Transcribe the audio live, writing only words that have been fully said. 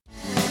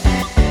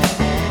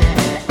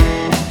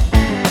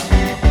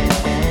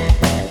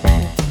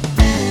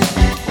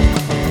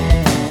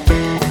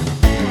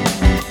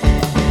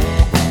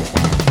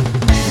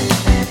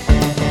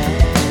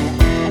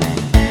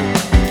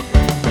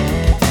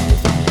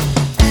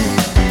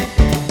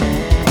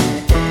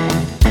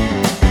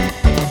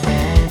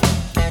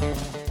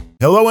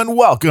Hello and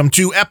welcome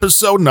to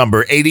episode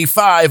number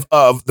 85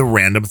 of the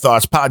Random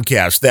Thoughts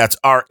Podcast. That's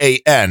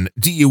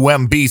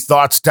RANDUMB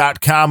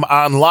Thoughts.com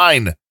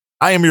online.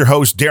 I am your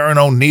host, Darren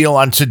O'Neill.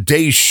 On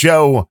today's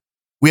show,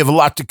 we have a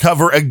lot to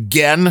cover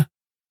again.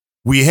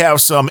 We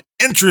have some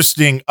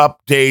interesting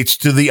updates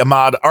to the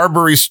Ahmaud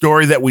Arbery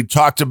story that we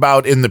talked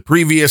about in the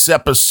previous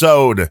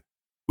episode.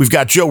 We've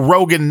got Joe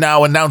Rogan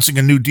now announcing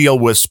a new deal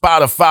with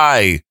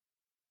Spotify.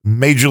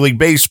 Major League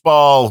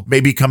Baseball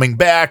maybe coming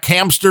back,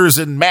 hamsters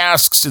and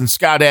masks, and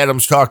Scott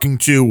Adams talking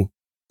to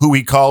who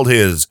he called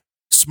his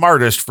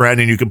smartest friend,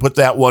 and you can put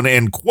that one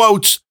in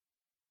quotes.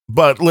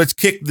 But let's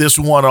kick this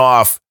one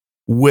off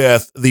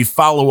with the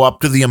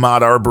follow-up to the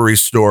Ahmaud Arbery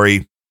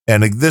story.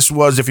 And this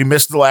was, if you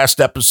missed the last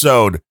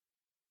episode,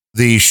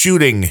 the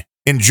shooting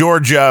in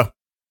Georgia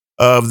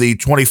of the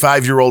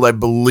 25-year-old, I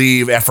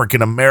believe,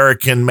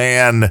 African-American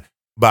man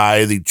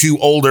by the two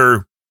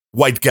older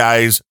white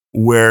guys,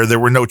 where there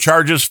were no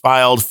charges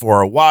filed for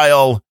a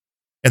while,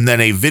 and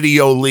then a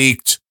video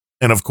leaked.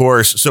 And of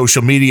course,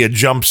 social media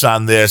jumps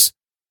on this,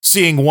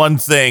 seeing one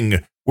thing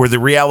where the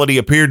reality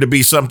appeared to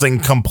be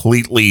something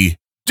completely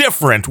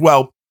different.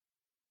 Well,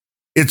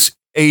 it's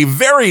a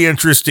very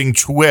interesting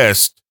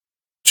twist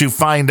to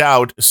find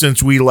out,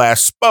 since we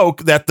last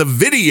spoke, that the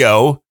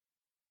video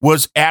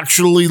was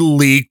actually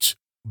leaked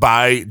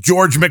by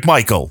George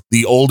McMichael,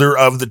 the older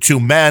of the two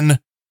men.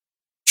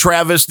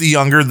 Travis, the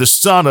younger, the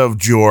son of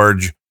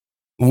George,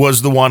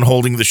 was the one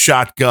holding the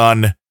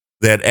shotgun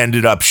that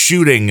ended up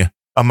shooting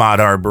Ahmaud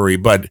Arbery.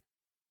 But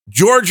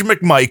George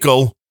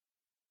McMichael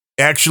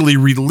actually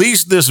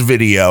released this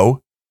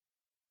video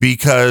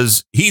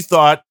because he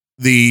thought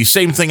the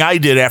same thing I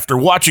did after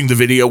watching the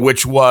video,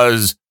 which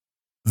was,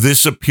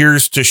 this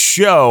appears to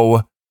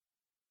show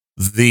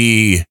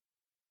the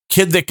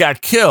kid that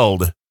got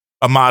killed,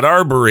 Ahmaud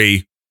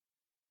Arbery,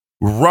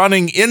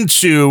 running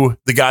into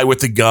the guy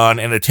with the gun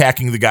and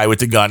attacking the guy with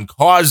the gun,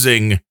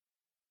 causing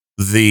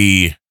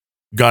the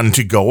gun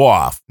to go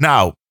off.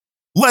 Now,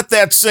 let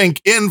that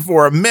sink in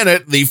for a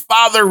minute. The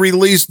father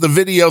released the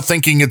video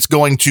thinking it's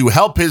going to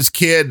help his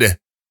kid,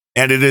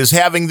 and it is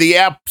having the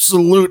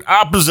absolute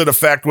opposite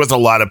effect with a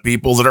lot of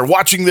people that are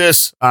watching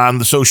this on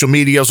the social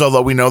medias,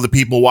 although we know the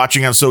people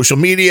watching on social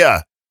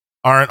media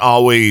aren't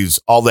always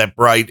all that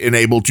bright and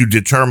able to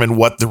determine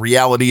what the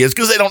reality is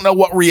because they don't know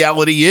what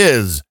reality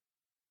is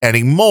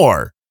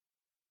anymore.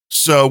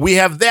 So we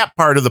have that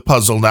part of the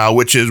puzzle now,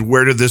 which is,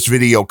 where did this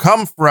video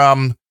come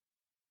from?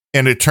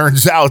 And it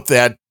turns out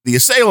that the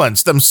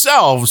assailants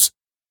themselves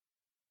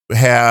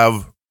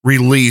have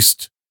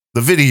released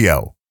the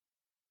video.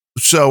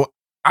 So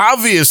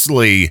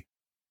obviously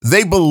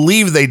they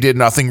believe they did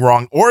nothing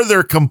wrong, or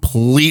they're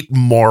complete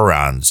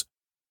morons.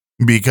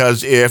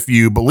 Because if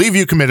you believe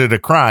you committed a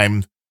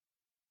crime,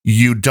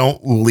 you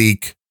don't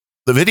leak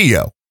the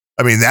video.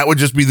 I mean, that would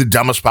just be the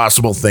dumbest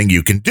possible thing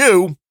you can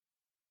do.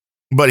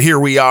 But here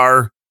we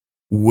are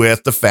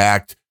with the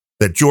fact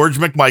that George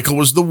McMichael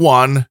was the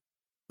one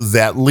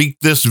that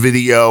leaked this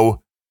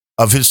video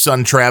of his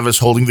son Travis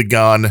holding the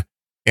gun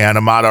and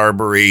Ahmaud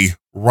Arbery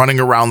running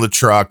around the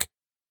truck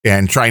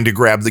and trying to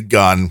grab the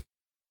gun.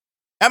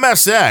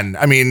 MSN,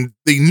 I mean,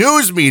 the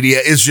news media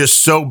is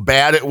just so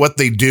bad at what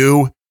they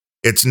do,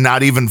 it's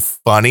not even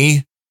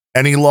funny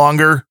any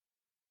longer.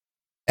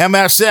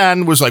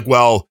 MSN was like,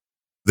 well,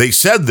 they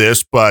said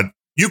this, but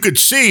you could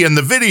see in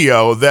the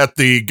video that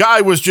the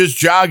guy was just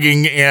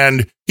jogging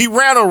and he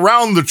ran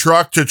around the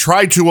truck to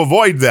try to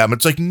avoid them.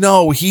 It's like,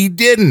 no, he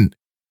didn't.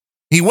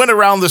 He went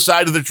around the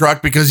side of the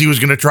truck because he was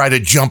going to try to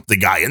jump the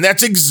guy. And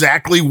that's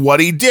exactly what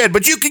he did.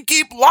 But you can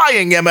keep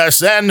lying,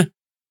 MSN.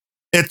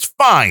 It's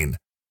fine.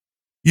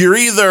 You're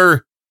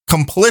either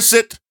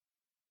complicit,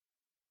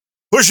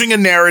 pushing a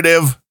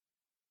narrative,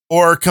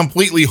 or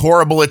completely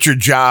horrible at your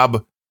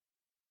job,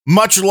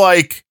 much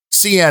like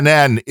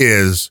CNN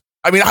is.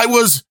 I mean, I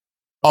was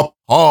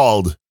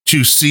appalled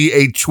to see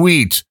a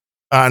tweet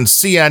on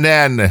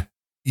CNN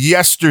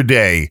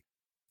yesterday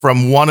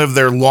from one of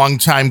their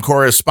longtime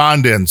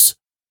correspondents,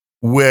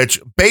 which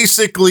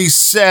basically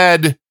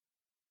said,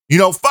 you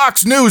know,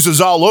 Fox News is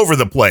all over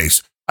the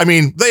place. I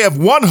mean, they have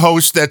one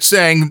host that's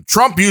saying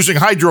Trump using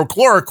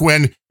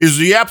hydrochloroquine is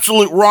the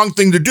absolute wrong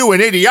thing to do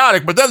and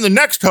idiotic, but then the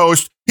next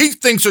host, he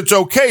thinks it's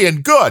okay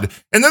and good.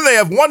 And then they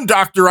have one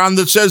doctor on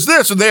that says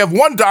this, and they have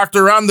one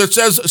doctor on that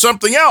says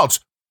something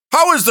else.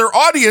 How is their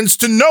audience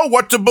to know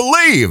what to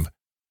believe?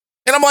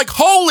 And I'm like,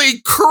 holy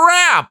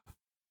crap.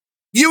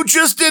 You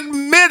just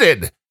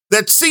admitted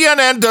that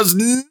CNN does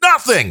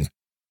nothing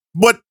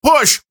but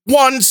push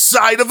one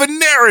side of a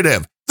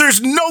narrative.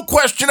 There's no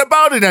question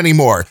about it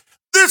anymore.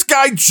 This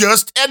guy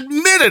just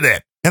admitted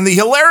it. And the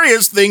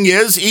hilarious thing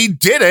is, he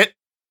did it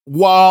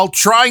while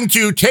trying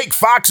to take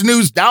Fox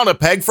News down a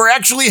peg for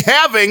actually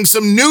having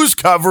some news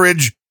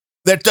coverage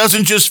that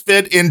doesn't just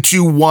fit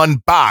into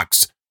one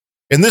box.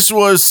 And this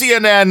was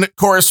CNN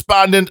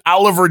correspondent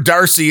Oliver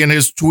Darcy in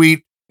his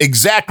tweet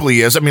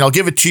exactly as, I mean, I'll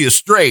give it to you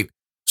straight,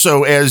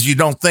 so as you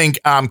don't think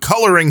I'm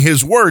coloring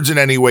his words in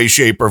any way,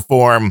 shape, or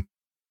form,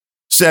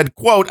 said,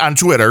 quote, on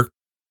Twitter,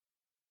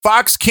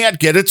 Fox can't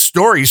get its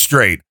story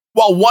straight.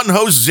 While one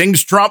host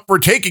zings Trump for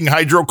taking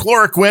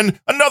hydrochloroquine,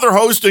 another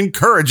host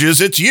encourages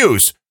its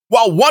use.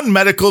 While one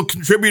medical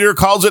contributor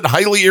calls it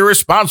highly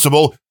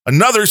irresponsible,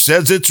 another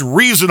says it's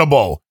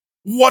reasonable.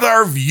 What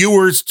are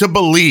viewers to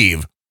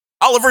believe?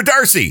 Oliver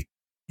Darcy,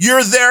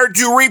 you're there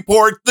to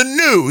report the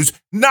news,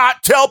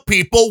 not tell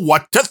people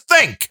what to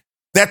think.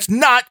 That's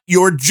not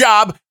your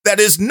job. That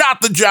is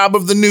not the job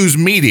of the news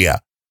media.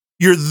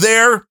 You're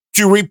there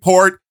to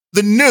report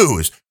the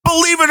news.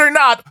 Believe it or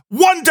not,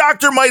 one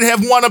doctor might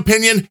have one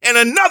opinion and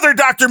another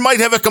doctor might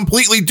have a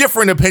completely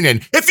different opinion.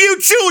 If you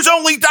choose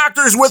only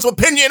doctors with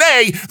opinion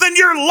A, then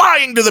you're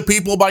lying to the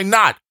people by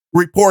not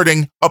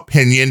reporting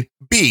opinion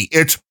B.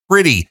 It's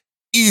pretty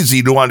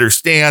easy to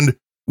understand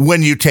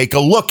when you take a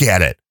look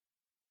at it.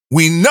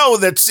 We know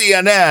that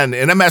CNN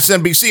and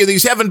MSNBC,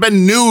 these haven't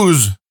been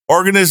news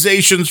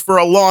organizations for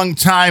a long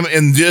time,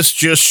 and this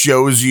just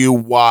shows you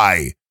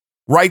why.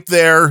 Right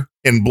there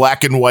in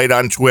black and white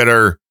on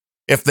Twitter,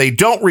 if they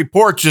don't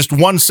report just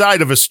one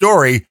side of a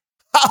story,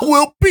 how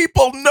will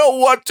people know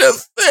what to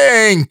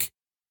think?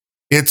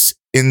 It's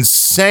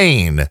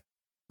insane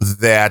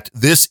that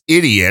this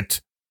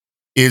idiot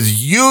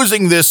is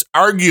using this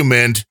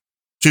argument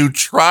to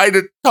try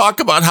to talk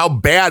about how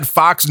bad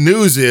Fox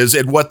News is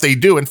and what they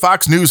do. And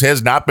Fox News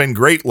has not been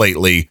great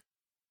lately.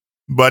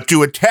 But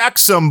to attack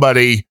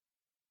somebody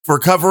for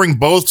covering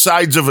both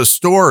sides of a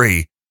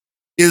story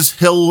is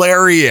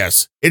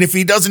hilarious. And if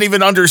he doesn't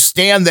even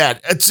understand that,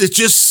 it's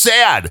just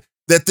sad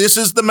that this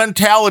is the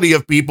mentality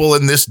of people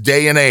in this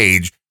day and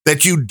age,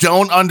 that you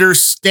don't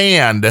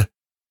understand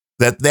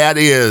that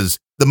is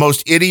the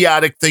most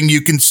idiotic thing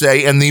you can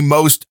say and the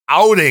most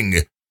outing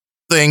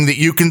thing that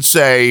you can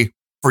say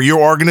for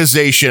your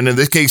organization, in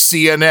this case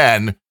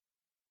CNN,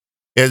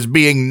 as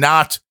being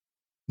not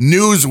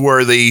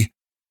newsworthy,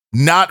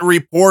 not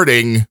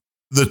reporting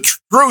the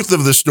truth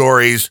of the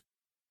stories,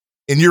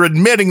 and you're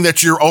admitting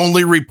that you're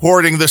only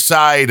reporting the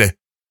side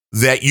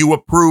that you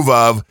approve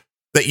of,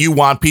 that you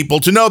want people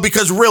to know,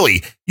 because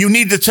really, you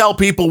need to tell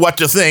people what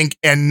to think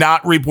and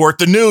not report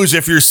the news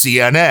if you're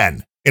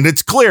CNN. And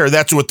it's clear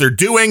that's what they're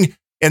doing,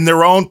 and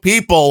their own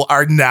people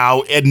are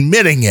now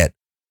admitting it.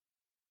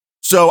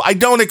 So I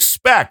don't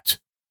expect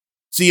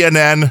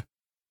CNN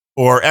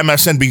or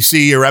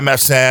MSNBC or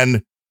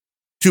MSN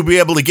to be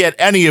able to get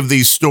any of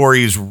these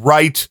stories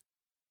right.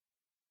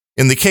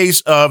 In the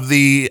case of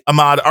the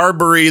Ahmaud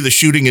Arbery, the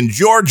shooting in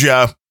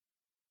Georgia,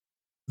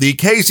 the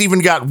case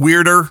even got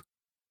weirder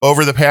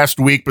over the past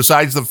week,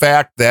 besides the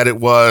fact that it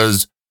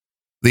was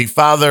the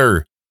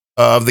father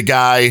of the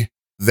guy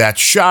that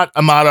shot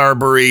Ahmaud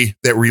Arbery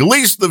that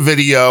released the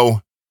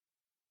video.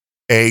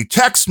 A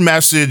text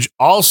message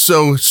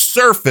also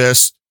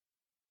surfaced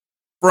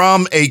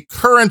from a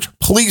current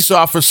police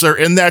officer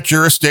in that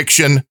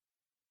jurisdiction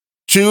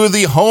to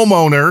the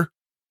homeowner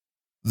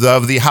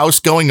of the house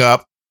going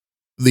up,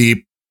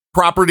 the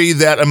property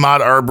that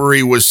Ahmaud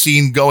Arbery was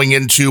seen going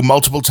into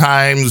multiple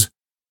times,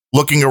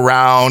 looking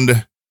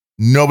around.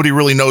 Nobody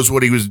really knows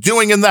what he was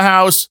doing in the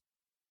house.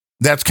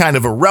 That's kind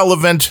of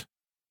irrelevant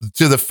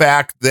to the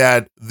fact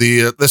that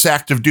this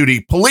active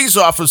duty police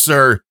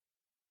officer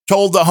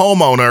told the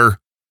homeowner,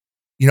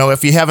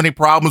 if you have any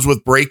problems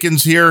with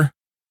break-ins here,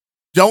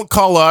 don't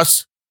call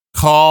us,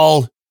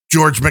 call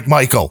George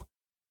McMichael.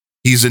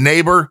 He's a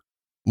neighbor,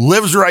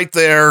 lives right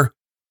there,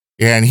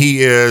 and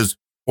he is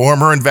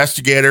former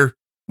investigator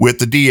with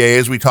the DA,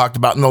 as we talked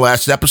about in the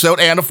last episode,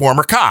 and a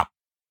former cop.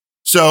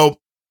 So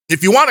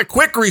if you want a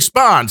quick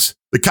response,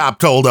 the cop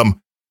told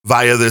him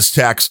via this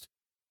text,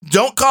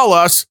 don't call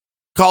us,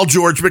 call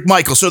George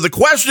McMichael. So the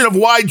question of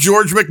why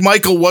George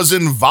McMichael was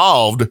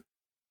involved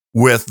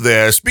with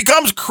this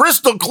becomes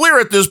crystal clear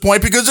at this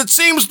point, because it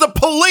seems the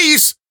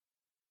police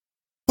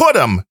put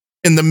him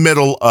in the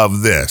middle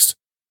of this.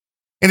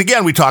 And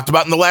again, we talked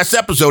about in the last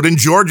episode, in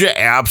Georgia,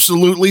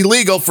 absolutely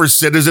legal for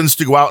citizens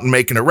to go out and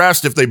make an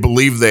arrest if they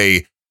believe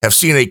they have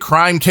seen a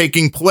crime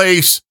taking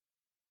place.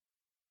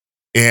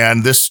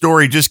 And this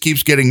story just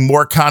keeps getting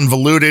more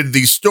convoluted.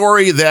 The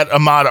story that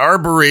Ahmaud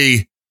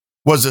Arbery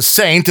was a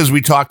saint, as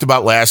we talked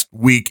about last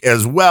week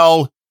as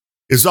well,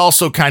 is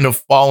also kind of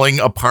falling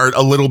apart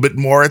a little bit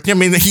more. I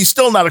mean, he's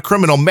still not a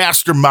criminal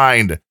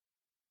mastermind,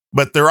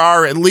 but there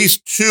are at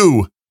least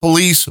 2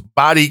 police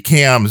body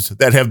cams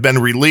that have been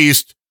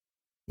released.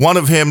 One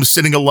of him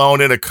sitting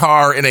alone in a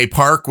car in a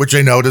park, which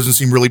I know doesn't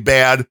seem really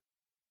bad.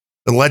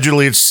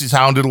 Allegedly, it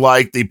sounded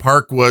like the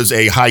park was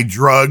a high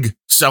drug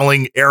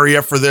selling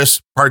area for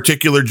this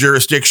particular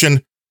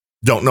jurisdiction.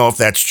 Don't know if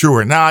that's true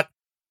or not,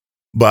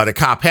 but a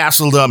cop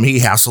hassled him. He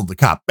hassled the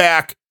cop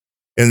back.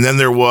 And then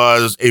there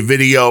was a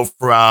video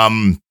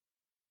from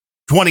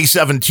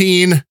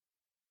 2017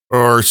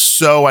 or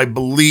so, I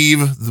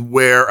believe,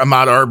 where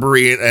Ahmaud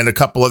Arbery and a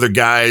couple other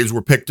guys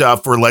were picked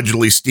up for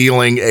allegedly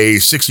stealing a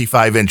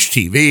 65-inch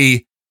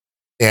TV.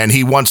 And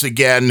he once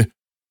again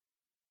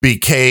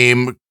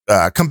became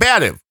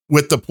combative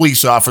with the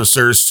police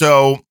officers.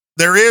 So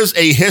there is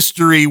a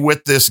history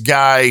with this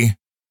guy.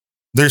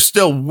 There's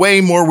still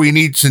way more we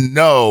need to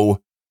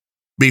know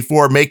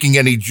before making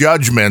any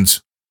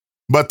judgments,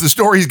 but the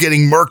story's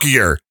getting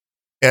murkier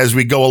as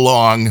we go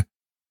along.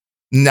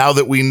 Now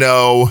that we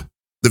know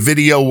the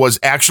video was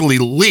actually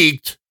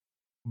leaked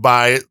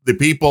by the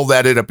people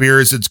that it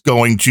appears it's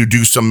going to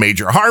do some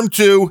major harm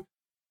to,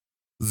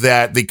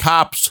 that the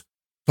cops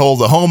told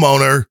the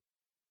homeowner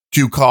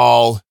to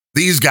call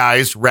these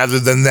guys rather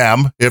than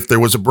them if there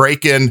was a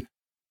break-in,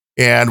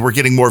 and we're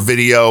getting more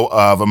video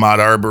of Ahmaud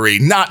Arbery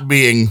not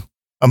being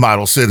a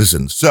model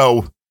citizen.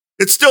 So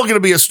it's still going to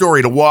be a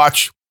story to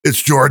watch.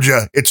 It's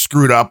Georgia. It's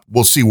screwed up.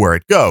 We'll see where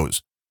it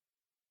goes.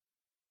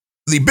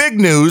 The big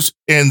news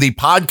in the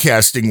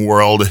podcasting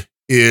world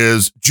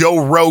is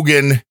Joe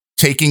Rogan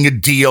taking a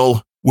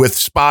deal with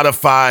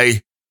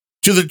Spotify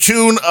to the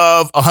tune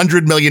of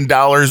 $100 million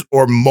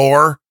or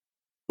more,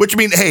 which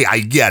means, hey, I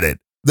get it.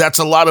 That's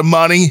a lot of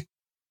money.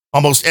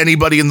 Almost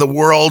anybody in the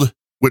world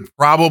would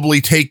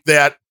probably take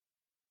that.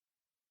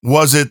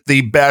 Was it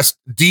the best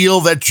deal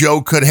that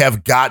Joe could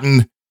have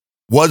gotten?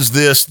 Was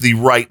this the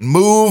right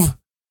move?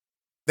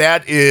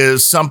 That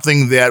is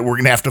something that we're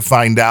going to have to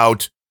find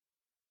out.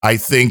 I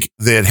think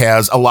that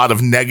has a lot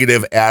of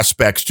negative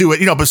aspects to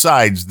it,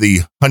 besides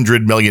the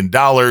 $100 million.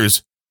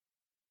 The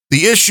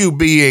issue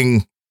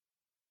being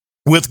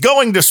with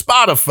going to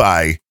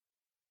Spotify,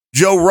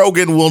 Joe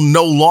Rogan will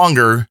no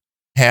longer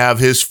have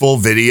his full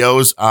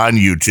videos on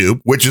YouTube,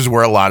 which is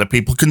where a lot of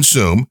people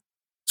consume.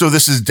 So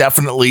this is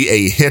definitely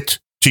a hit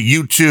to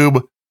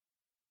YouTube.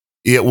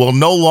 It will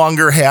no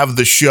longer have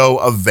the show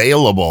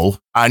available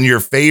on your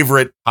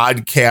favorite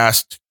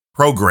podcast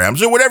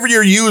programs or whatever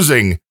you're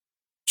using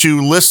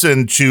to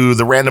listen to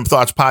the Random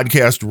Thoughts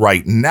podcast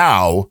right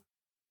now.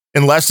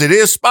 Unless it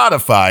is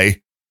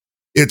Spotify,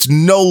 it's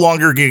no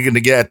longer going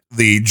to get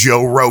the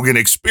Joe Rogan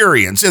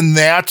experience. And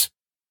that,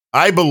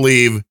 I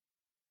believe,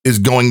 is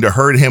going to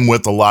hurt him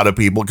with a lot of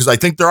people, because I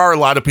think there are a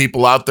lot of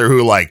people out there who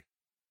are like,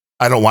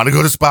 I don't want to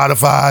go to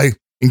Spotify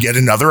and get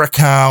another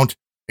account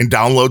and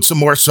download some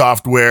more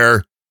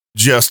software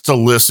just to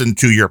listen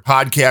to your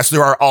podcast.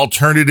 There are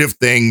alternative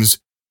things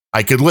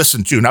I could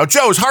listen to. Now,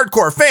 Joe's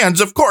hardcore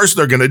fans, of course,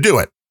 they're going to do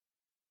it.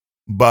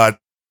 But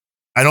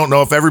I don't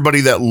know if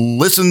everybody that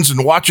listens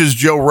and watches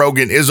Joe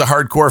Rogan is a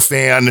hardcore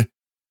fan.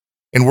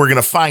 And we're going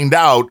to find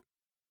out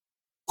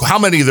how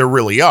many there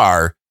really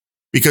are,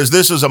 because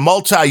this is a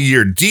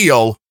multi-year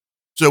deal.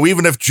 So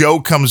even if Joe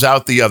comes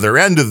out the other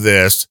end of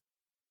this,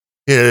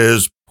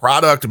 his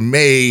product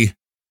may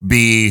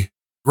be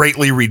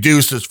greatly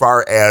reduced as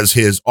far as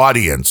his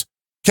audience.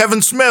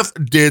 Kevin Smith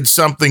did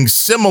something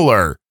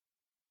similar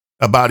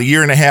about a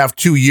year and a half,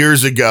 2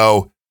 years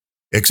ago,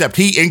 except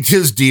he inked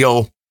his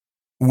deal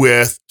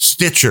with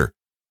Stitcher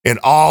and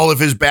all of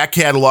his back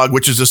catalog,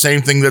 which is the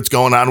same thing that's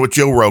going on with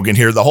Joe Rogan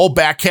here. The whole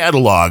back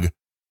catalog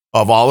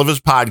of all of his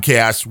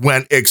podcasts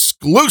went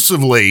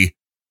exclusively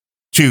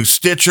to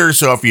Stitcher.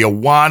 So if you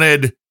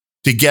wanted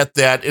to get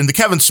that, in the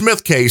Kevin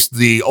Smith case,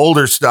 the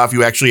older stuff,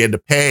 you actually had to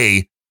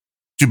pay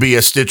to be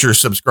a Stitcher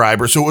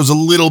subscriber. So it was a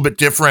little bit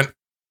different,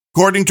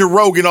 according to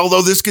Rogan,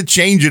 although this could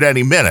change at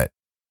any minute.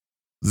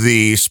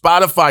 The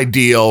Spotify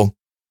deal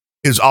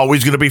is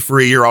always going to be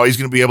free. You're always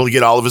going to be able to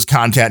get all of his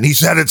content. And he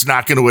said it's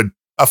not going to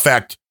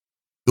affect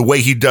the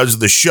way he does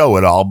the show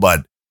at all.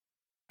 But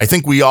I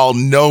think we all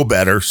know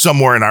better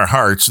somewhere in our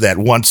hearts that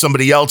once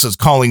somebody else is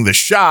calling the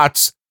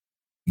shots,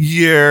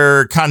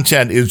 your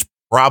content is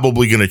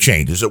probably going to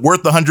change. Is it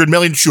worth the $100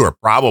 million? Sure,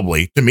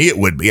 probably. To me, it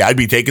would be. I'd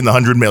be taking the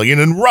 $100 million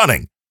and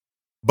running.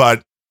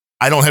 But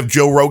I don't have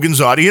Joe Rogan's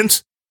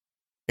audience.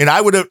 And I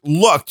would have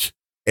looked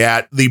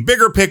at the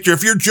bigger picture.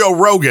 If you're Joe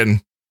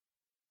Rogan,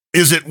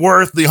 is it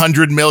worth the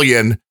 $100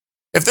 million?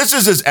 If this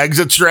is his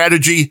exit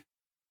strategy,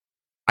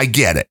 I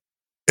get it.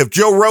 If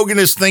Joe Rogan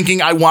is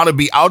thinking, I want to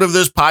be out of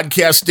this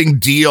podcasting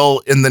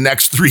deal in the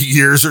next 3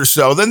 years or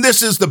so, then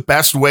this is the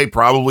best way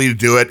probably to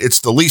do it. It's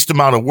the least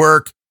amount of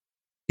work.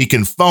 He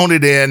can phone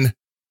it in,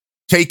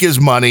 take his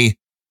money,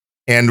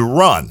 and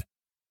run.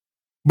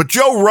 But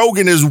Joe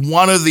Rogan is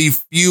one of the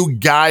few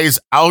guys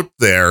out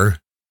there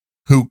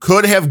who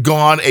could have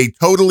gone a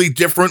totally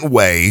different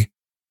way.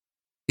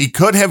 He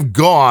could have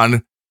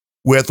gone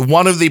with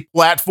one of the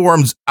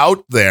platforms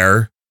out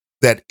there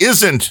that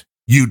isn't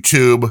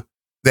YouTube,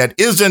 that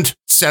isn't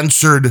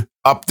censored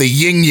up the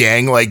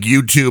yin-yang like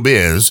YouTube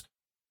is.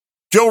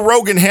 Joe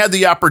Rogan had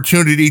the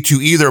opportunity to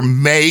either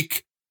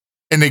make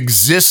an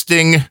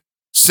existing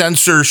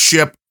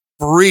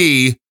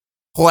censorship-free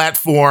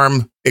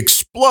platform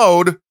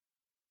explode,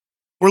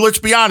 or let's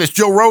be honest,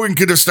 Joe Rogan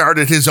could have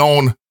started his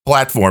own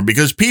platform,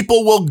 because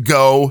people will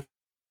go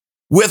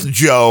with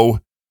Joe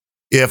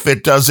if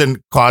it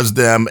doesn't cause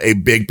them a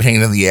big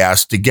pain in the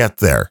ass to get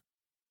there.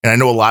 And I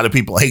know a lot of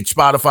people hate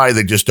Spotify.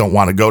 They just don't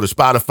want to go to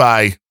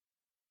Spotify.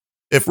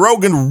 If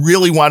Rogan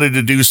really wanted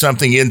to do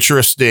something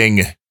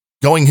interesting,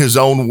 going his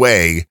own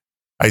way,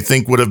 I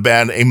think would have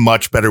been a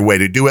much better way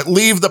to do it.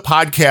 Leave the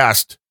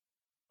podcast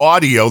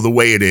audio the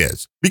way it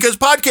is, because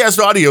podcast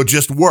audio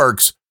just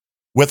works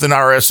with an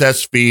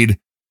RSS feed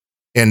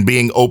and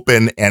being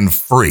open and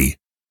free.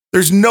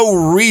 There's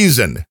no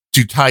reason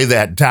to tie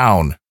that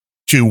down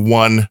to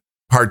one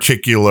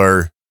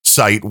particular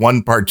site,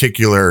 one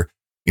particular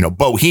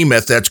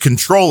behemoth that's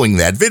controlling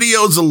that.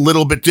 Video's a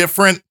little bit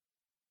different.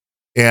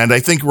 And I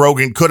think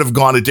Rogan could have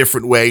gone a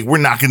different way. We're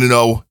not going to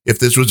know if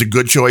this was a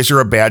good choice or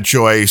a bad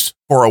choice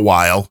for a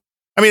while.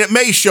 I mean, it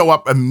may show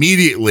up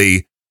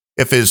immediately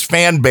if his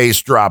fan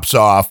base drops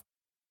off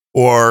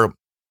or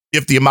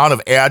if the amount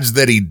of ads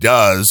that he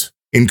does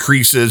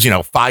increases,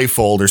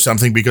 fivefold or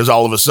something, because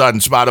all of a sudden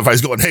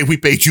Spotify's going, hey, we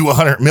paid you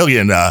 $100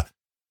 million.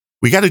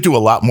 We got to do a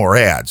lot more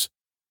ads.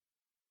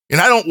 And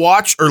I don't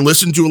watch or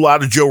listen to a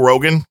lot of Joe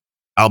Rogan.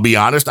 I'll be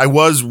honest. I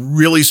was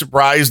really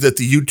surprised that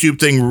the YouTube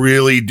thing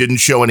really didn't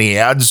show any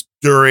ads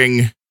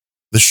during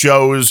the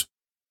shows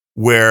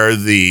where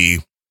the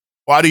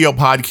audio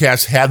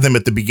podcasts had them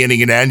at the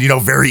beginning and end,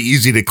 very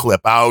easy to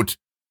clip out.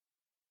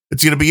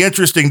 It's going to be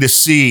interesting to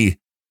see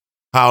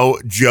how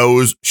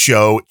Joe's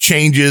show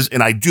changes,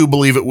 and I do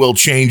believe it will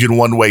change in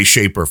one way,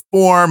 shape, or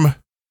form.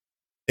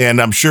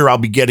 And I'm sure I'll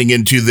be getting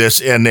into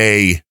this in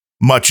a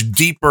much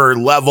deeper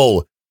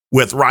level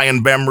with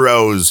Ryan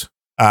Bemrose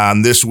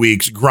on this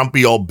week's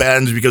Grumpy Old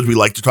Bens, because we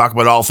like to talk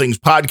about all things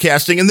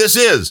podcasting, and this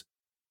is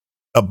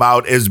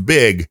about as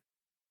big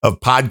of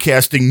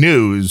podcasting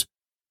news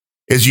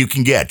as you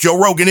can get. Joe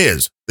Rogan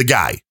is the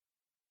guy,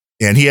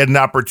 and he had an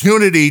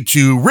opportunity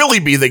to really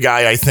be the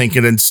guy, I think,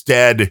 and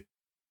instead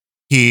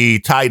he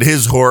tied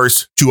his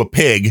horse to a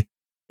pig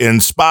in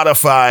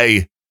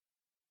Spotify,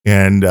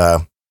 and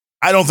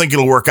I don't think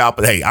it'll work out,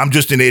 but hey, I'm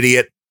just an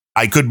idiot.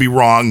 I could be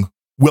wrong.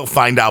 We'll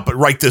find out, but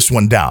write this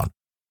one down.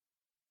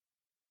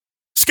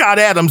 Scott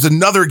Adams,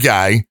 another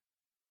guy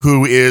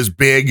who is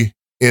big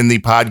in the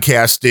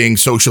podcasting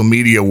social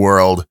media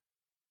world,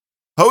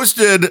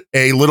 posted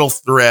a little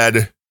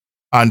thread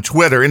on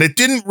Twitter, and it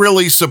didn't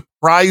really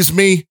surprise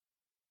me.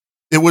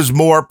 It was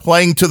more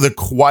playing to the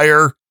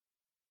choir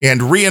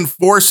and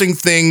reinforcing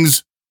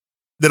things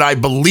that I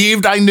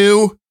believed I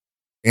knew,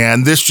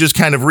 and this just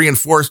kind of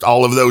reinforced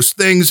all of those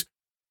things.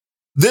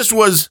 This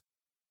was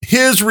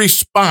his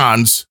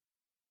response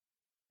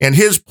and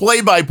his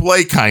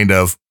play-by-play kind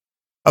of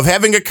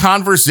having a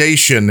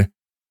conversation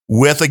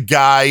with a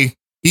guy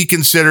he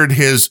considered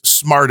his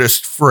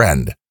smartest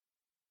friend.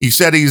 He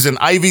said he's an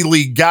Ivy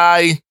League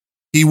guy.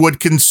 He would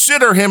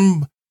consider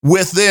him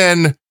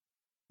within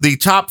the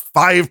top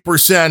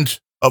 5%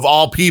 of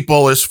all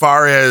people as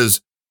far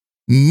as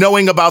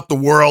knowing about the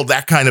world,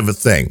 that kind of a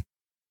thing.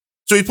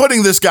 So he's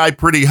putting this guy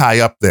pretty high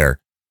up there.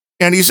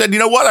 And he said, you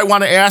know what? I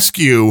want to ask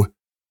you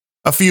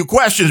a few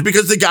questions,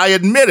 because the guy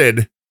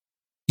admitted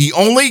he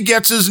only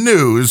gets his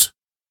news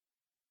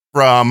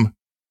from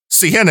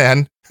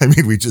CNN. I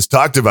mean, we just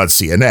talked about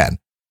CNN,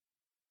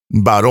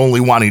 about only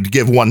wanting to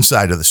give one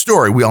side of the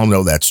story. We all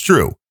know that's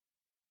true.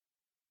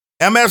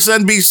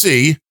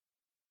 MSNBC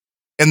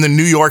and the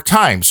New York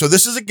Times. So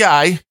this is a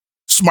guy,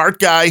 smart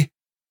guy,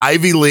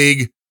 Ivy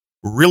League,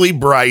 really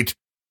bright,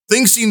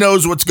 thinks he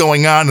knows what's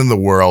going on in the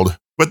world,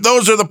 but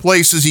those are the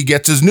places he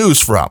gets his news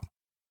from.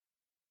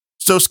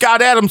 So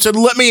Scott Adams said,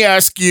 let me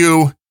ask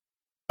you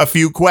a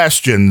few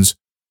questions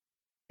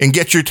and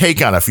get your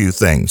take on a few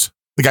things.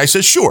 The guy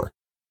says, sure.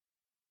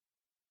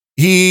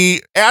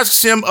 He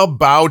asks him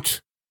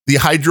about the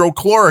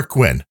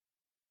hydrochloroquine,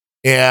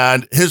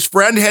 and his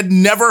friend had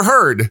never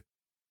heard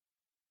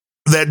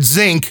that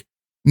zinc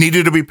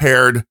needed to be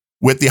paired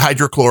with the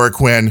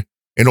hydrochloroquine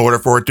in order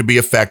for it to be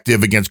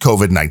effective against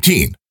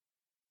COVID-19.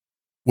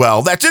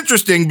 Well, that's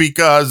interesting,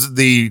 because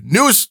the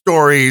news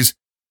stories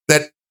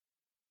that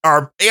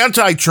are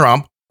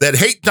anti-Trump, that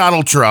hate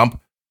Donald Trump,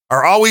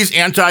 are always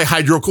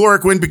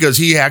anti-hydrochloroquine because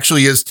he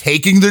actually is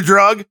taking the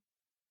drug.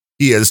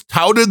 He has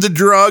touted the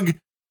drug.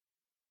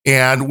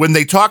 And when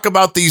they talk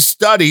about these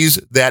studies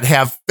that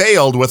have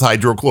failed with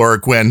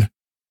hydrochloroquine,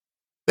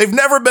 they've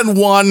never been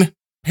one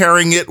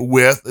pairing it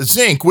with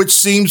zinc, which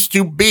seems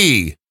to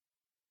be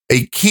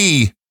a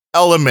key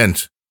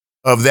element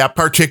of that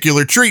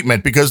particular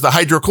treatment, because the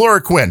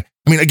hydrochloroquine,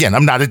 I mean, again,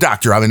 I'm not a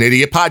doctor, I'm an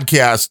idiot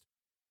podcast,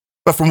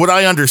 but from what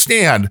I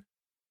understand,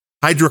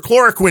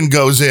 hydrochloroquine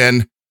goes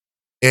in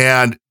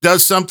and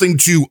does something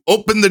to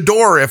open the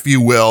door, if you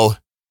will,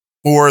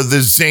 for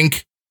the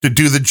zinc to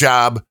do the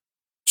job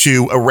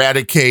to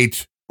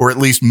eradicate or at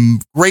least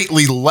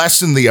greatly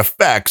lessen the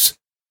effects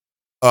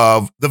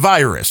of the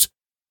virus.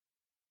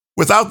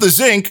 Without the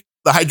zinc,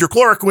 the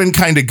hydrochloroquine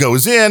kind of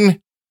goes in,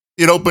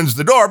 it opens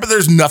the door, but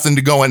there's nothing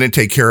to go in and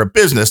take care of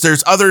business.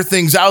 There's other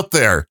things out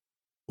there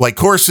like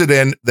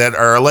quercetin that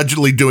are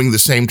allegedly doing the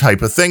same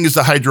type of thing as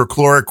the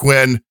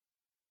hydrochloroquine.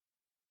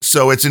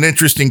 So it's an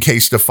interesting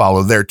case to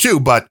follow there too.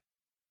 But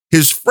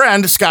his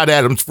friend, Scott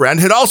Adams' friend,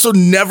 had also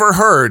never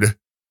heard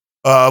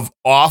of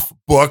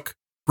off-book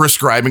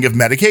prescribing of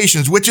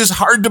medications, which is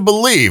hard to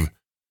believe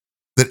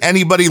that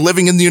anybody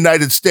living in the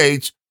United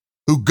States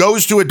who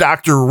goes to a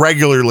doctor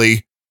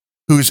regularly,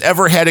 who's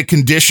ever had a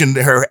condition,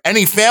 or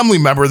any family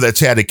member that's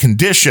had a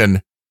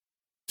condition,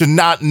 to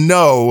not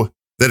know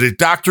that a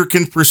doctor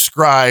can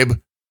prescribe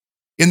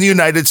in the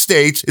United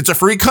States. It's a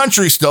free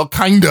country still,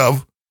 kind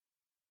of,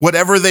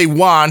 whatever they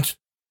want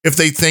if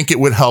they think it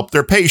would help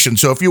their patient.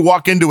 So if you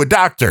walk into a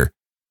doctor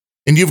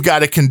and you've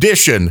got a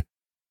condition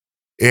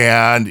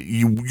and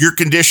your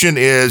condition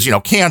is,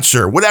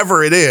 cancer,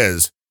 whatever it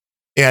is.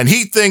 And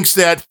he thinks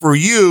that for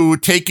you,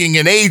 taking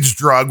an AIDS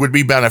drug would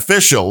be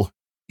beneficial,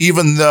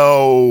 even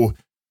though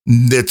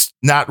it's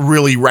not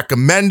really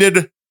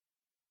recommended.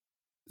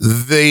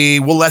 They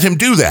will let him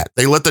do that.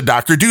 They let the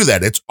doctor do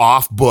that. It's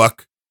off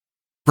book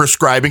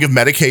prescribing of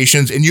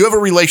medications, and you have a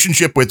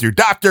relationship with your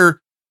doctor.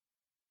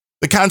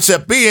 The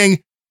concept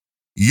being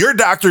your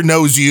doctor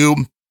knows you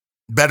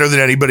better than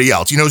anybody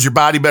else. He knows your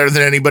body better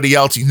than anybody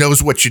else. He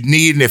knows what you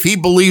need. And if he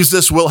believes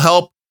this will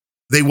help,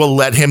 they will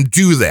let him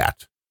do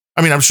that.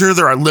 I mean, I'm sure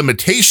there are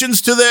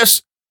limitations to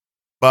this,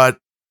 but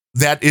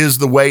that is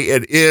the way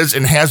it is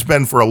and has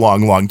been for a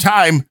long, long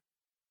time.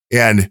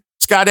 And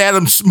Scott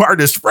Adams'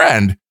 smartest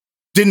friend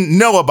didn't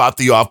know about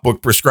the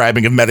off-book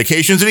prescribing of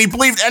medications, and he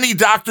believed any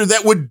doctor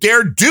that would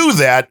dare do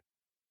that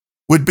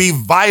would be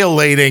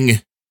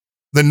violating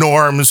the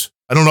norms.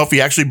 I don't know if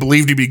he actually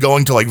believed he'd be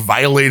going to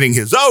violating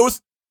his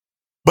oath,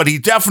 but he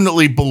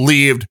definitely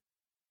believed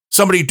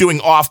somebody doing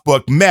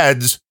off-book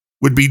meds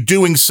would be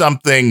doing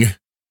something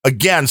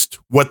against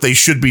what they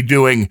should be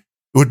doing,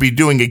 would be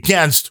doing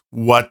against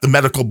what the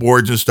medical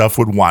boards and stuff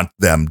would want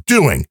them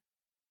doing,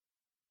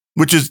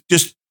 which is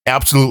just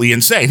absolutely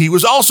insane. He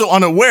was also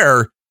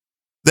unaware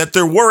that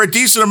there were a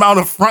decent amount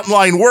of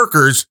frontline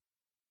workers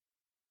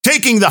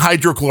taking the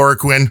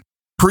hydrochloroquine,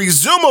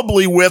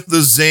 presumably with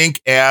the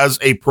zinc as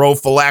a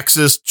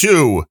prophylaxis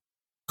to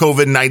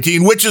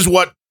COVID-19, which is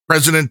what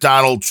President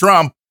Donald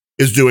Trump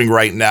is doing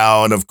right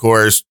now. And of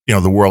course,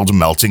 the world's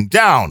melting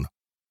down.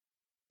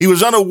 He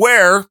was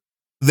unaware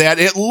that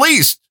at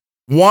least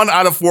 1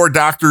 out of 4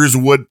 doctors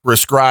would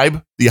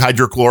prescribe the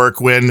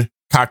hydrochloroquine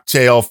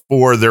cocktail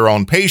for their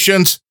own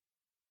patients.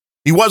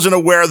 He wasn't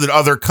aware that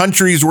other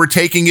countries were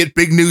taking it.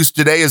 Big news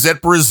today is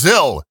that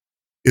Brazil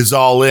is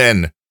all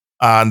in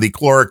on the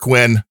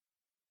chloroquine.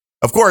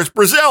 Of course,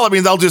 Brazil,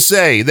 they'll just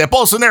say that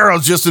Bolsonaro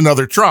is just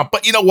another Trump.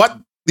 But you know what?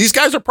 These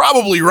guys are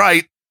probably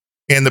right.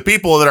 And the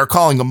people that are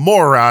calling them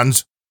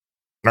morons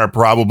are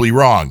probably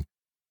wrong.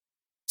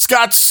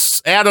 Scott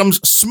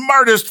Adams'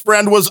 smartest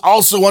friend was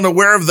also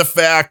unaware of the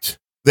fact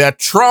that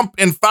Trump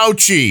and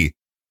Fauci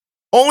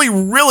only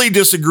really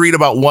disagreed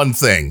about one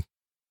thing,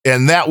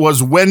 and that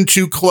was when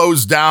to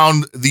close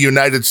down the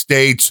United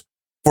States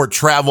for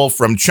travel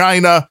from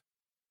China.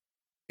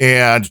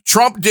 And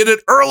Trump did it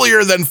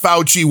earlier than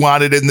Fauci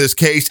wanted in this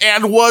case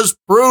and was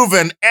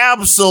proven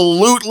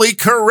absolutely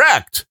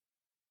correct.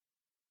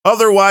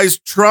 Otherwise,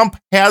 Trump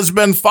has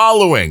been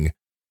following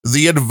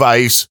the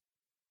advice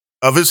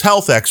of his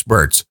health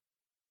experts.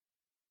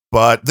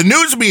 But the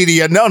news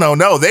media, no,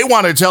 they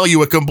want to tell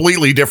you a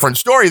completely different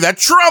story, that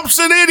Trump's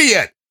an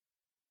idiot.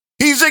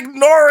 He's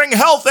ignoring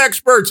health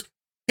experts.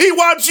 He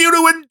wants you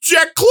to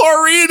inject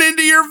chlorine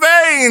into your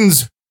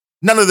veins.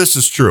 None of this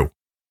is true.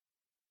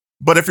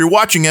 But if you're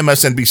watching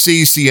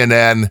MSNBC,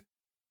 CNN,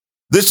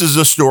 this is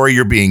a story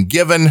you're being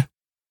given.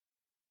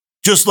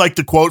 Just like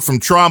the quote from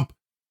Trump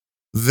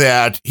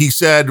that he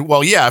said,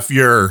 well, yeah, if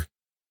you're,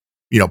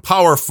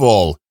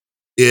 powerful,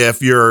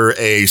 if you're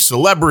a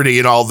celebrity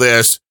and all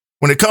this,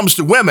 when it comes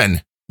to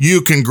women,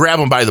 you can grab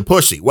them by the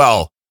pussy.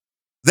 Well,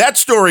 that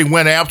story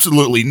went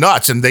absolutely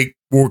nuts, and they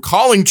were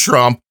calling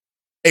Trump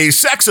a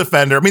sex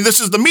offender. This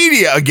is the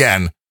media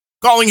again,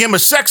 calling him a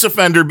sex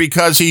offender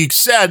because he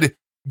said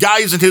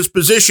guys in his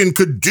position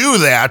could do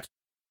that.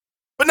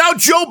 But now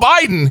Joe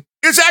Biden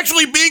is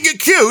actually being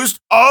accused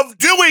of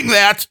doing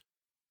that.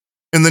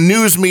 And the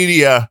news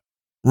media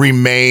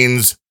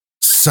remains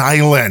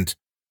silent.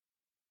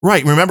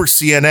 Right. Remember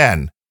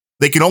CNN?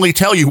 They can only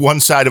tell you one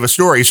side of a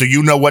story, so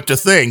you know what to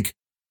think.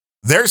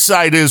 Their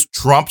side is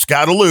Trump's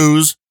got to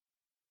lose,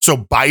 so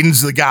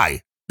Biden's the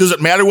guy. Does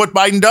it matter what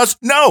Biden does?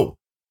 No,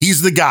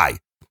 he's the guy.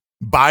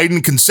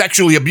 Biden can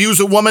sexually abuse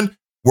a woman.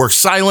 We're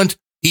silent.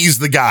 He's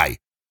the guy.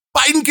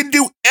 Biden can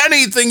do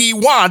anything he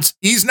wants.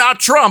 He's not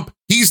Trump.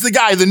 He's the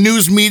guy. The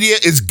news media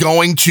is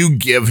going to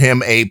give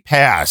him a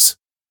pass.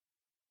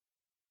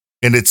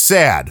 And it's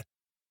sad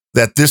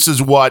that this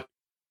is what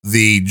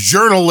the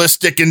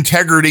journalistic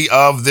integrity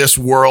of this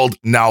world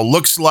now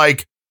looks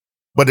like,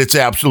 but it's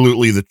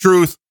absolutely the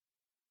truth.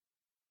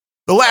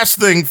 The last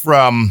thing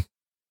from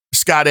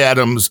Scott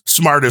Adams'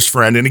 smartest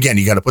friend, and again,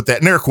 you got to put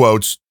that in air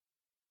quotes,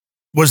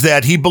 was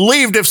that he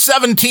believed if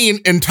 17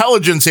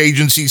 intelligence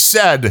agencies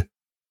said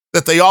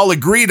that they all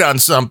agreed on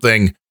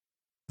something,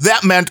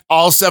 that meant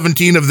all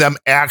 17 of them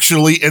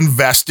actually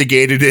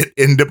investigated it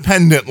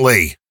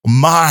independently.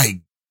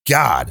 My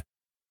God.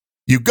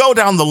 You go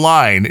down the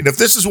line, and if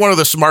this is one of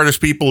the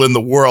smartest people in the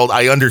world,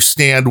 I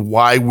understand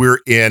why we're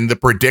in the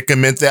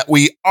predicament that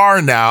we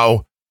are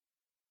now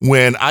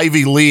when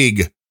Ivy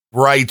League,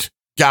 bright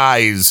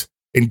guys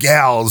and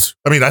gals,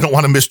 I don't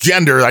want to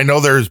misgender. I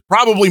know there's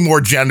probably more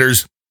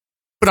genders,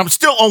 but I'm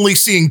still only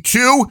seeing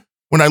 2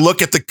 when I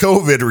look at the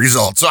COVID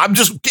results. So I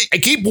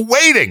keep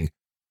waiting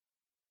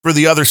for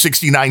the other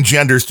 69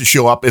 genders to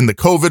show up in the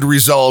COVID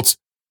results.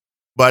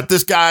 But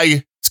this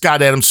guy,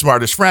 Scott Adams'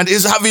 smartest friend,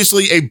 is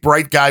obviously a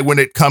bright guy when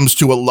it comes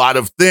to a lot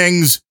of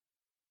things.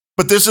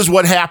 But this is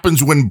what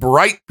happens when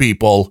bright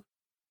people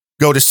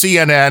go to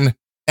CNN,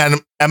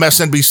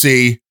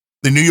 MSNBC,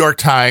 the New York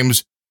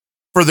Times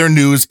for their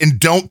news and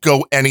don't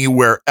go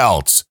anywhere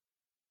else.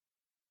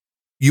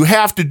 You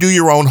have to do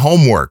your own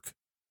homework.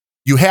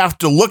 You have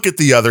to look at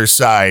the other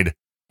side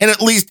and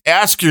at least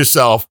ask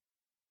yourself,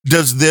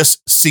 does this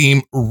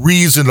seem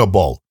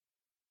reasonable?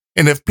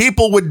 And if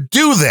people would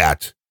do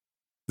that,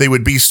 they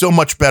would be so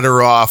much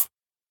better off.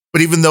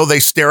 But even though they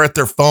stare at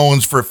their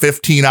phones for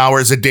 15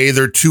 hours a day,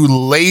 they're too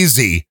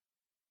lazy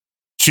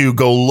to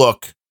go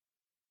look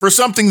for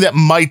something that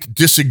might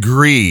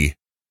disagree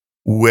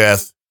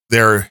with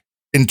their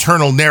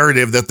internal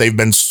narrative that they've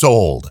been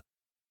sold.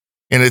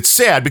 And it's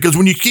sad because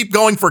when you keep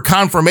going for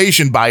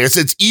confirmation bias,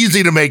 it's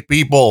easy to make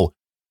people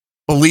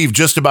believe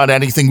just about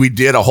anything. We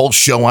did a whole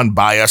show on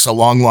bias a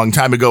long, long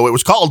time ago. It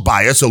was called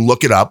Bias, so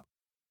look it up.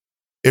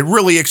 It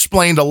really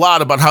explained a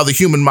lot about how the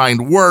human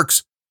mind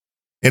works.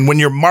 And when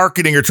you're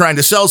marketing or trying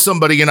to sell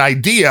somebody an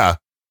idea,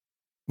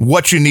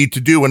 what you need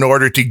to do in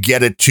order to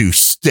get it to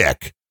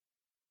stick.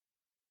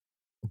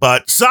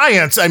 But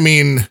science, I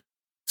mean,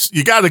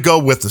 you got to go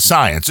with the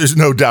science. There's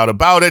no doubt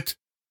about it.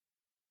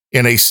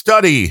 In a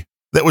study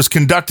that was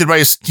conducted by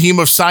a team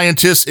of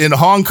scientists in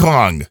Hong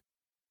Kong,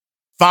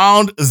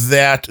 found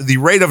that the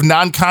rate of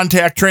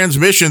non-contact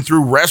transmission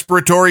through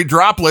respiratory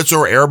droplets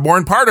or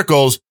airborne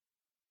particles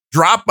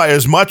dropped by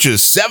as much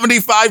as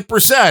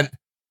 75%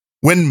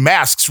 when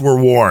masks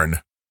were worn.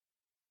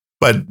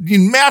 But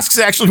masks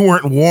actually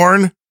weren't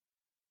worn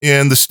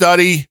in the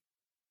study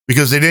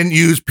because they didn't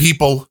use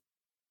people.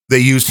 They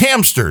used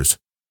hamsters.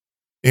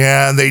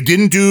 And they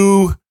didn't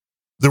do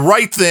the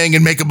right thing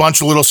and make a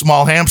bunch of little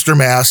small hamster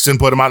masks and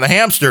put them on the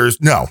hamsters.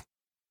 No.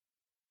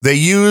 They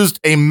used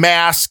a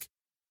mask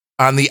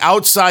on the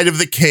outside of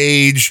the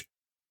cage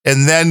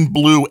and then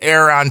blew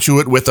air onto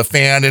it with a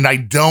fan. And I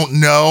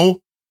don't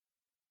know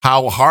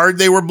how hard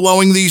they were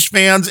blowing these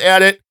fans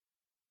at it,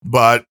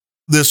 but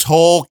this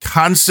whole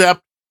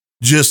concept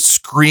just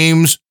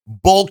screams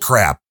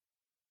bullcrap,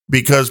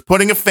 because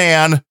putting a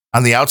fan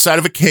on the outside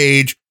of a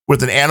cage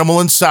with an animal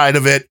inside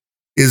of it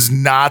is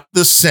not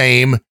the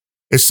same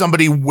as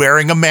somebody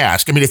wearing a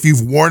mask. I mean, if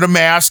you've worn a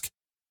mask,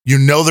 you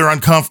know they're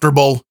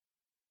uncomfortable.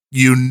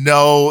 You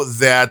know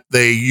that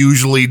they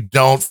usually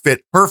don't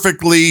fit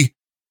perfectly.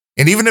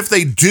 And even if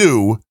they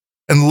do,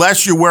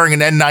 unless you're wearing an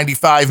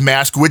N95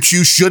 mask, which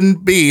you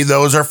shouldn't be,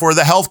 those are for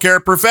the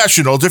healthcare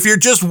professionals. If you're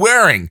just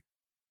wearing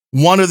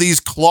one of these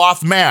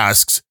cloth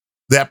masks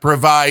that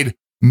provide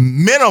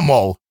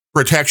minimal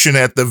protection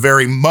at the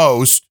very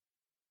most,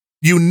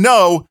 you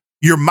know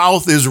your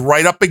mouth is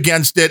right up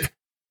against it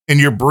and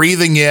you're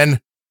breathing in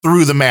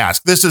through the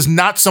mask. This is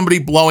not somebody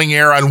blowing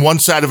air on one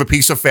side of a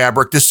piece of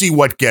fabric to see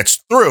what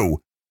gets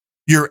through.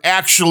 You're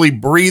actually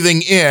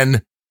breathing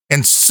in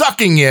and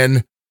sucking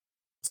in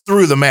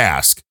through the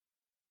mask.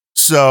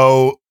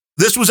 So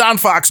this was on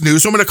Fox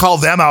News, so I'm going to call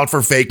them out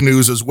for fake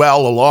news as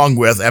well, along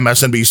with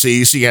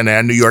MSNBC,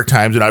 CNN, New York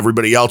Times, and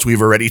everybody else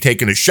we've already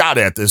taken a shot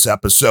at this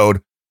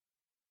episode.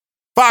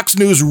 Fox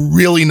News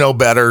really know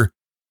better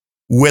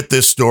with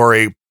this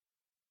story.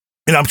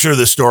 And I'm sure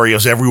this story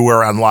is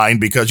everywhere online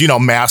because,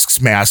 masks,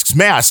 masks,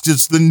 masks.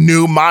 It's the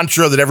new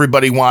mantra that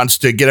everybody wants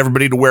to get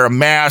everybody to wear a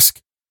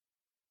mask,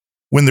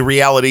 when the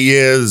reality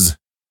is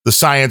the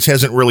science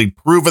hasn't really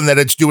proven that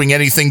it's doing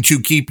anything to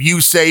keep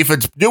you safe.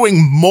 It's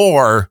doing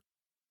more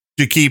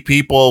to keep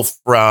people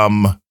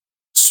from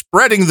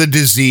spreading the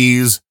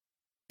disease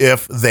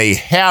if they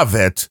have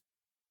it.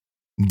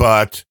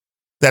 But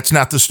that's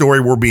not the story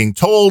we're being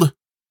told.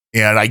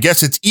 And I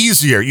guess it's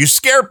easier. You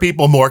scare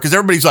people more because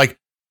everybody's like,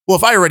 well,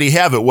 if I already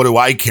have it, what do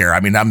I care?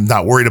 I mean, I'm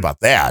not worried about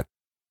that.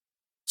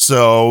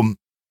 So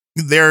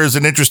there's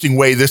an interesting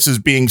way this is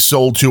being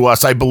sold to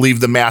us. I believe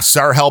the masks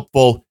are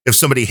helpful. If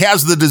somebody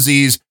has the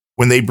disease,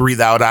 when they breathe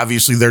out,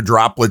 obviously their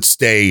droplets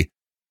stay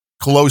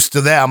close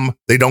to them.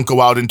 They don't go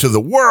out into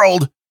the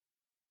world.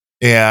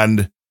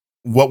 And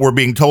what we're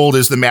being told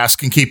is the mask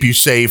can keep you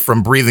safe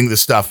from breathing the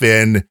stuff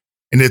in.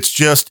 And it's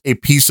just a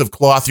piece of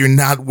cloth. You're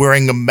not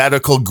wearing a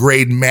medical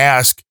grade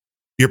mask.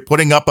 You're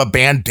putting up a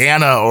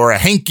bandana or a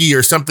hanky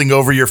or something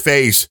over your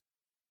face.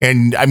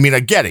 And I mean, I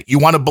get it. You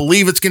want to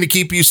believe it's going to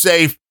keep you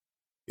safe.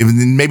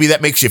 Even maybe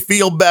that makes you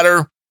feel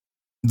better.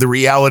 The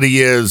reality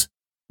is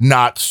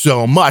not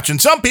so much.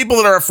 And some people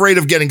that are afraid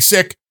of getting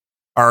sick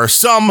are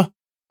some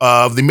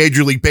of the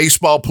Major League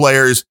Baseball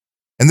players.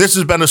 And this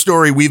has been a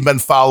story we've been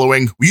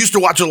following. We used to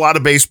watch a lot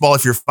of baseball.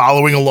 If you're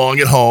following along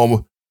at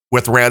home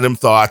with Random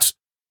Thoughts,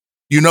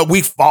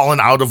 we've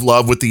fallen out of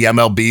love with the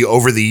MLB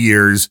over the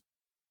years.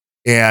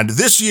 And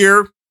this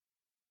year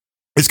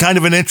is kind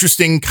of an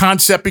interesting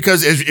concept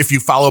because if you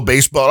follow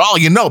baseball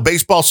at all,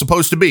 baseball's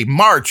supposed to be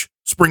March,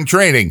 spring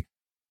training,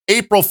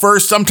 April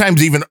 1st,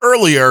 sometimes even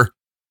earlier,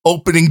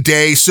 opening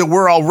day. So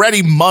we're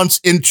already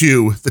months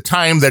into the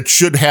time that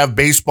should have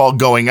baseball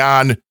going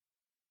on.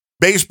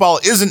 Baseball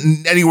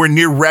isn't anywhere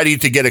near ready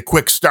to get a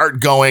quick start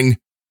going.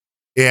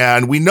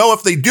 And we know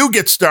if they do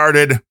get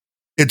started,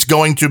 it's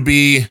going to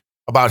be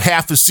about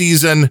half a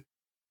season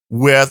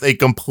with a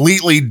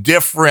completely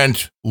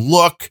different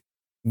look,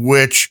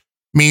 which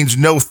means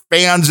no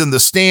fans in the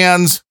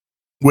stands.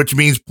 which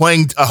means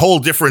playing a whole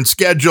different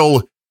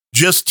schedule,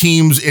 just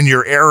teams in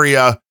your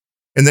area,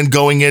 and then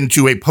going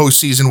into a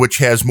postseason which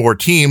has more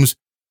teams.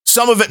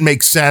 Some of it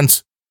makes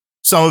sense,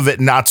 some of it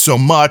not so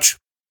much.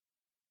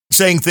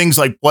 Saying things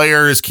like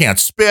players can't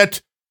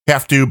spit,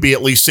 have to be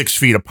at least 6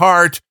 feet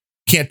apart,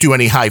 can't do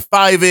any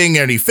high-fiving,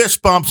 any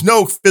fist bumps,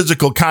 no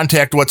physical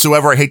contact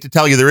whatsoever. I hate to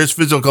tell you, there is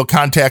physical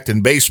contact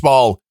in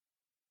baseball.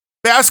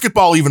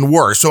 Basketball, even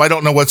worse, so I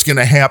don't know what's going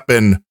to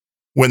happen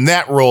when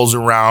that rolls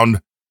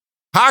around.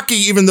 Hockey,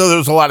 even though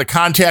there's a lot of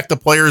contact, the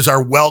players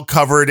are well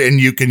covered and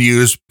you can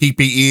use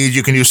PPEs,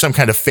 you can use some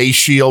kind of face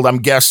shield, I'm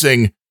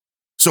guessing.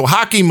 So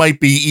hockey might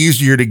be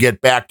easier to get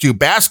back to.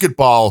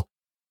 Basketball,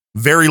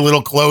 very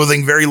little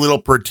clothing, very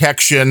little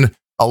protection,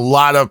 a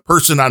lot of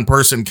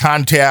person-on-person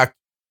contact,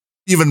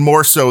 even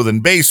more so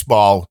than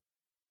baseball.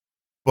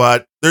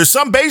 But there's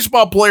some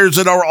baseball players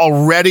that are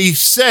already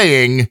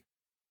saying,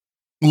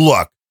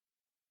 look,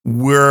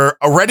 we're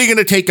already going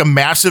to take a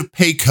massive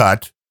pay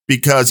cut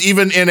because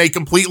even in a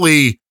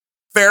completely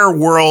fair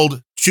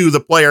world to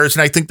the players,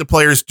 and I think the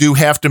players do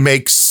have to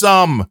make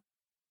some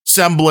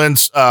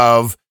semblance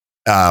of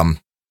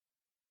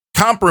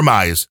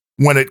compromise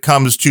when it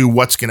comes to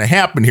what's going to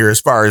happen here as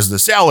far as the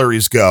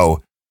salaries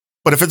go.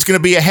 But if it's going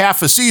to be a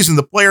half a season,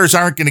 the players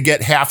aren't going to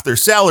get half their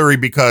salary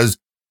because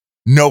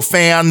no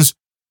fans,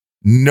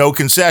 no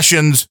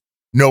concessions,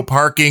 no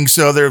parking.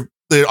 So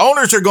the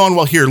owners are going,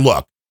 well, here,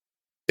 look,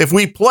 if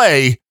we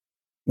play,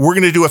 we're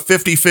going to do a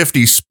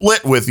 50-50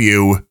 split with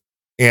you.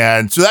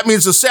 And so that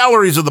means the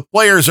salaries of the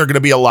players are going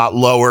to be a lot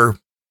lower,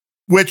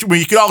 which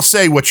you can all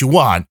say what you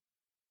want.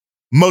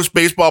 Most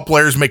baseball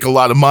players make a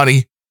lot of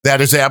money. That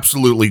is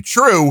absolutely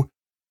true.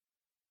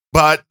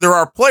 But there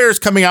are players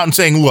coming out and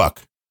saying,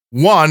 look,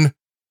 one,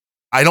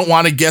 I don't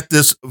want to get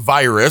this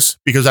virus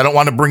because I don't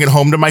want to bring it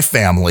home to my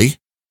family.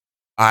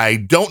 I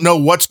don't know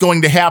what's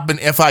going to happen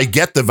if I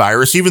get the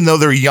virus, even though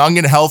they're young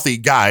and healthy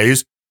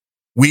guys.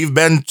 We've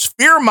been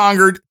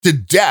fear-mongered to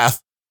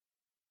death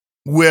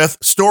with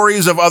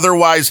stories of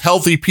otherwise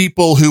healthy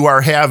people who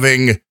are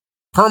having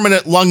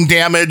permanent lung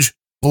damage,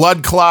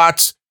 blood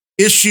clots,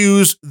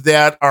 issues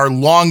that are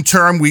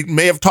long-term. We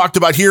may have talked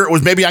about here, it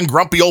was maybe on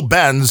Grumpy Old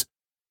Ben's,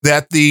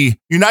 that the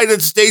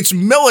United States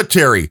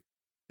military,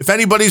 if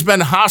anybody's been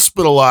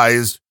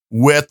hospitalized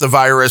with the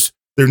virus,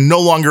 they're no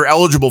longer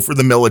eligible for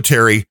the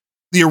military.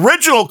 The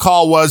original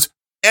call was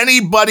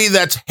anybody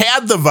that's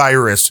had the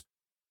virus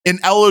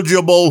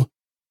ineligible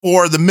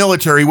for the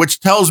military, which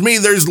tells me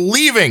there's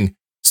leaving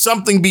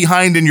something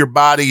behind in your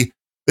body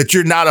that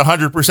you're not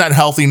 100%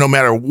 healthy no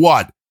matter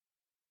what.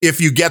 If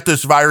you get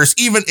this virus,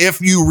 even if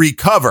you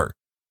recover.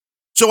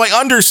 So I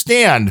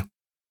understand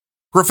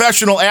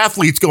professional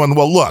athletes going,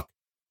 well, look,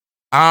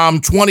 I'm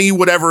 20,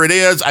 whatever it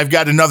is. I've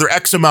got another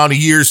X amount of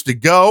years to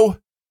go.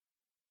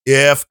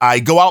 If I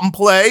go out and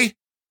play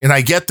and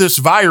I get this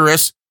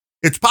virus,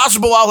 it's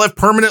possible I'll have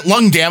permanent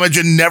lung damage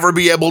and never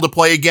be able to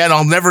play again.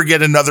 I'll never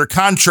get another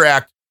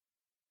contract.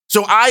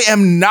 So I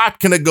am not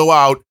going to go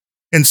out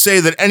and say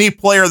that any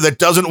player that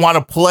doesn't want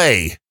to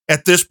play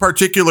at this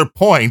particular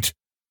point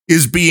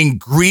is being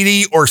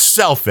greedy or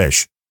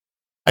selfish.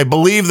 I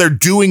believe they're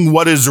doing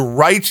what is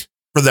right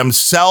for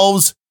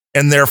themselves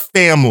and their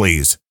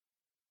families.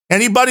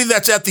 Anybody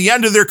that's at the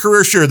end of their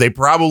career, sure, they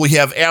probably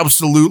have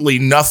absolutely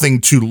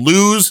nothing to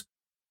lose,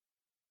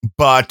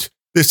 but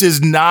this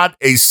is not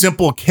a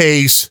simple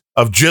case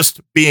of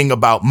just being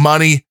about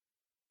money.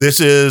 This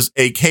is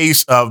a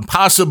case of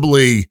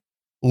possibly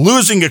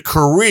losing a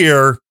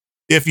career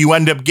if you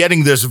end up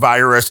getting this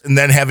virus and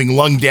then having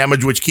lung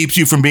damage, which keeps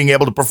you from being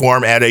able to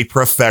perform at a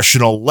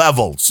professional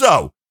level.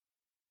 So,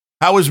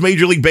 how is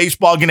Major League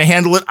Baseball going to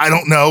handle it? I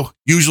don't know.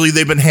 Usually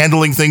they've been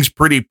handling things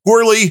pretty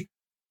poorly,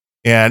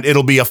 and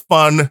it'll be a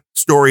fun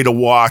story to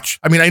watch.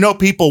 I mean, I know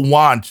people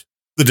want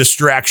the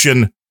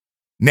distraction.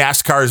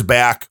 NASCAR's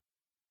back.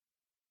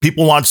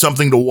 People want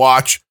something to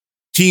watch,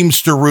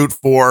 teams to root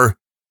for,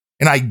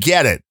 and I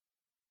get it.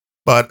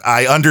 But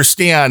I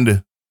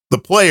understand the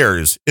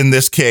players in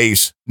this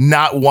case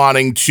not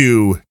wanting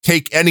to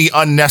take any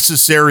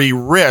unnecessary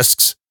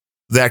risks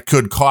that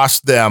could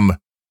cost them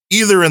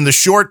either in the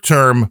short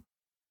term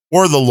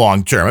or the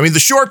long term. I mean, the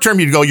short term,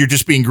 you'd go, you're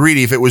just being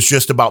greedy if it was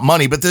just about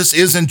money, but this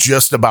isn't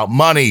just about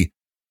money.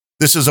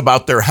 This is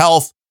about their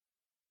health,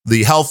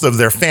 the health of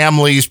their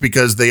families,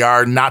 because they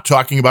are not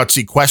talking about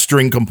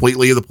sequestering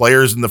completely the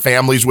players and the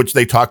families, which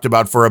they talked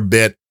about for a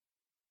bit.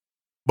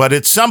 But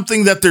it's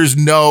something that there's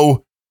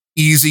no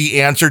easy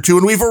answer to,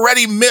 and we've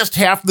already missed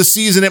half the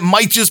season. It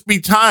might just be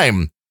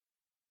time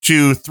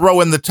to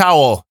throw in the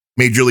towel,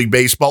 Major League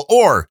Baseball,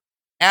 or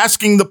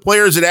asking the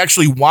players that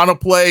actually want to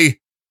play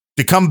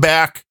to come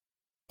back,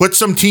 put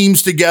some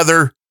teams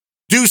together,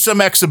 do some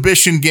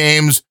exhibition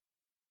games.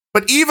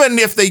 But even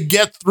if they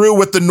get through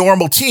with the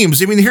normal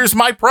teams, I mean, here's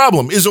my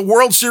problem. Is a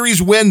World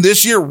Series win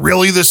this year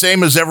really the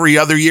same as every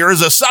other year?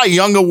 Is a Cy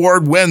Young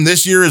Award win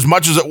this year as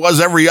much as it was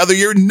every other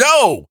year?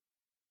 No,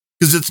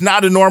 because it's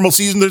not a normal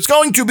season. There's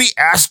going to be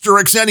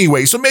asterisks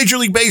anyway. So Major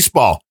League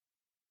Baseball,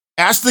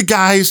 ask the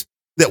guys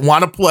that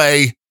want to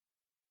play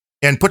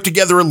and put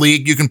together a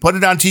league. You can put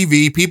it on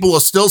TV. People will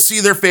still see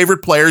their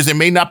favorite players. They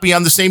may not be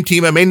on the same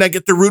team. I may not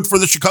get to root for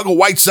the Chicago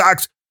White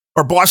Sox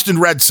or Boston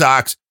Red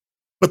Sox,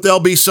 but there'll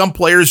be some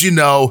players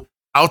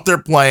out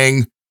there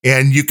playing,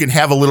 and you can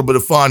have a little bit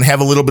of fun, have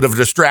a little bit of a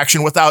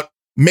distraction without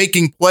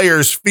making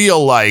players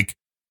feel like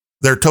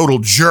they're total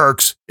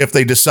jerks if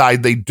they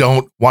decide they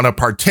don't want to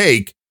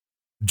partake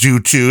due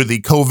to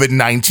the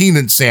COVID-19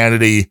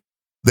 insanity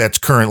that's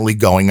currently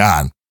going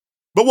on.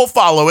 But we'll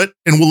follow it,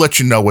 and we'll let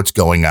you know what's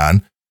going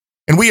on.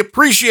 And we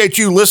appreciate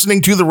you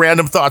listening to the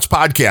Random Thoughts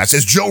podcast.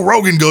 As Joe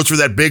Rogan goes for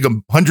that big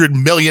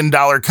 $100 million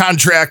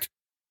contract,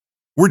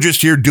 we're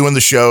just here doing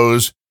the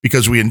shows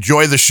because we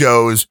enjoy the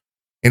shows,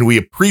 and we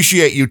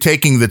appreciate you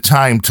taking the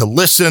time to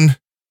listen,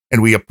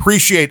 and we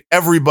appreciate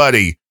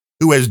everybody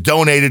who has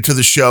donated to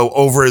the show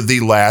over the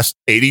last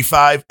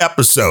 85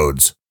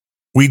 episodes.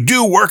 We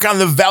do work on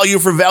the value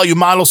for value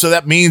model, so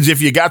that means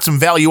if you got some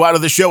value out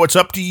of the show, it's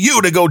up to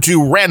you to go to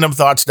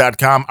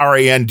randomthoughts.com,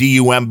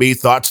 RANDUMB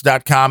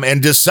thoughts.com,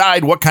 and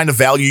decide what kind of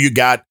value you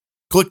got.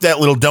 Click that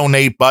little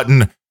donate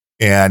button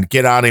and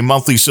get on a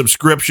monthly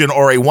subscription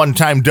or a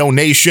one-time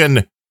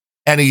donation.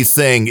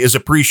 Anything is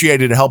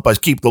appreciated to help us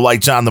keep the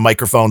lights on, the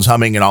microphones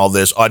humming, and all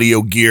this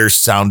audio gear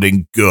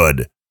sounding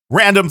good.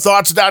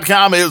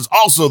 Randomthoughts.com is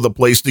also the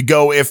place to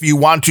go if you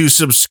want to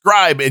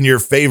subscribe in your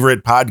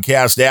favorite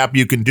podcast app.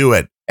 You can do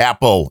it.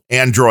 Apple,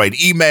 Android,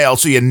 email,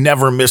 so you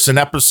never miss an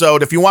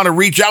episode. If you want to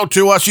reach out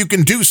to us, you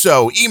can do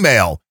so.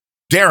 Email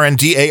Darren,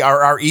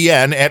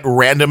 DARREN, at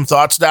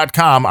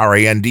randomthoughts.com,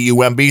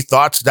 RANDUMB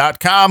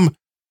thoughts.com.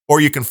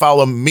 Or you can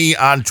follow me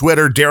on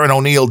Twitter, Darren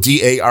O'Neill,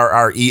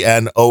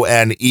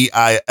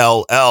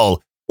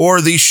 DARRENONEILL.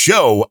 Or the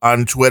show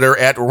on Twitter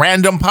at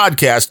Random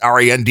Podcast,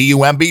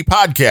 RANDUMB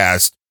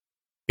Podcast.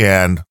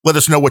 And let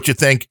us know what you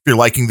think, if you're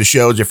liking the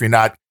shows, if you're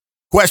not.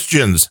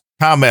 Questions,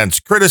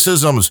 comments,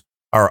 criticisms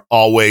are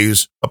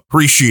always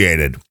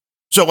appreciated.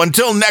 So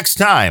until next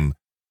time,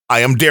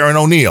 I am Darren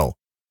O'Neill.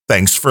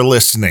 Thanks for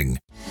listening.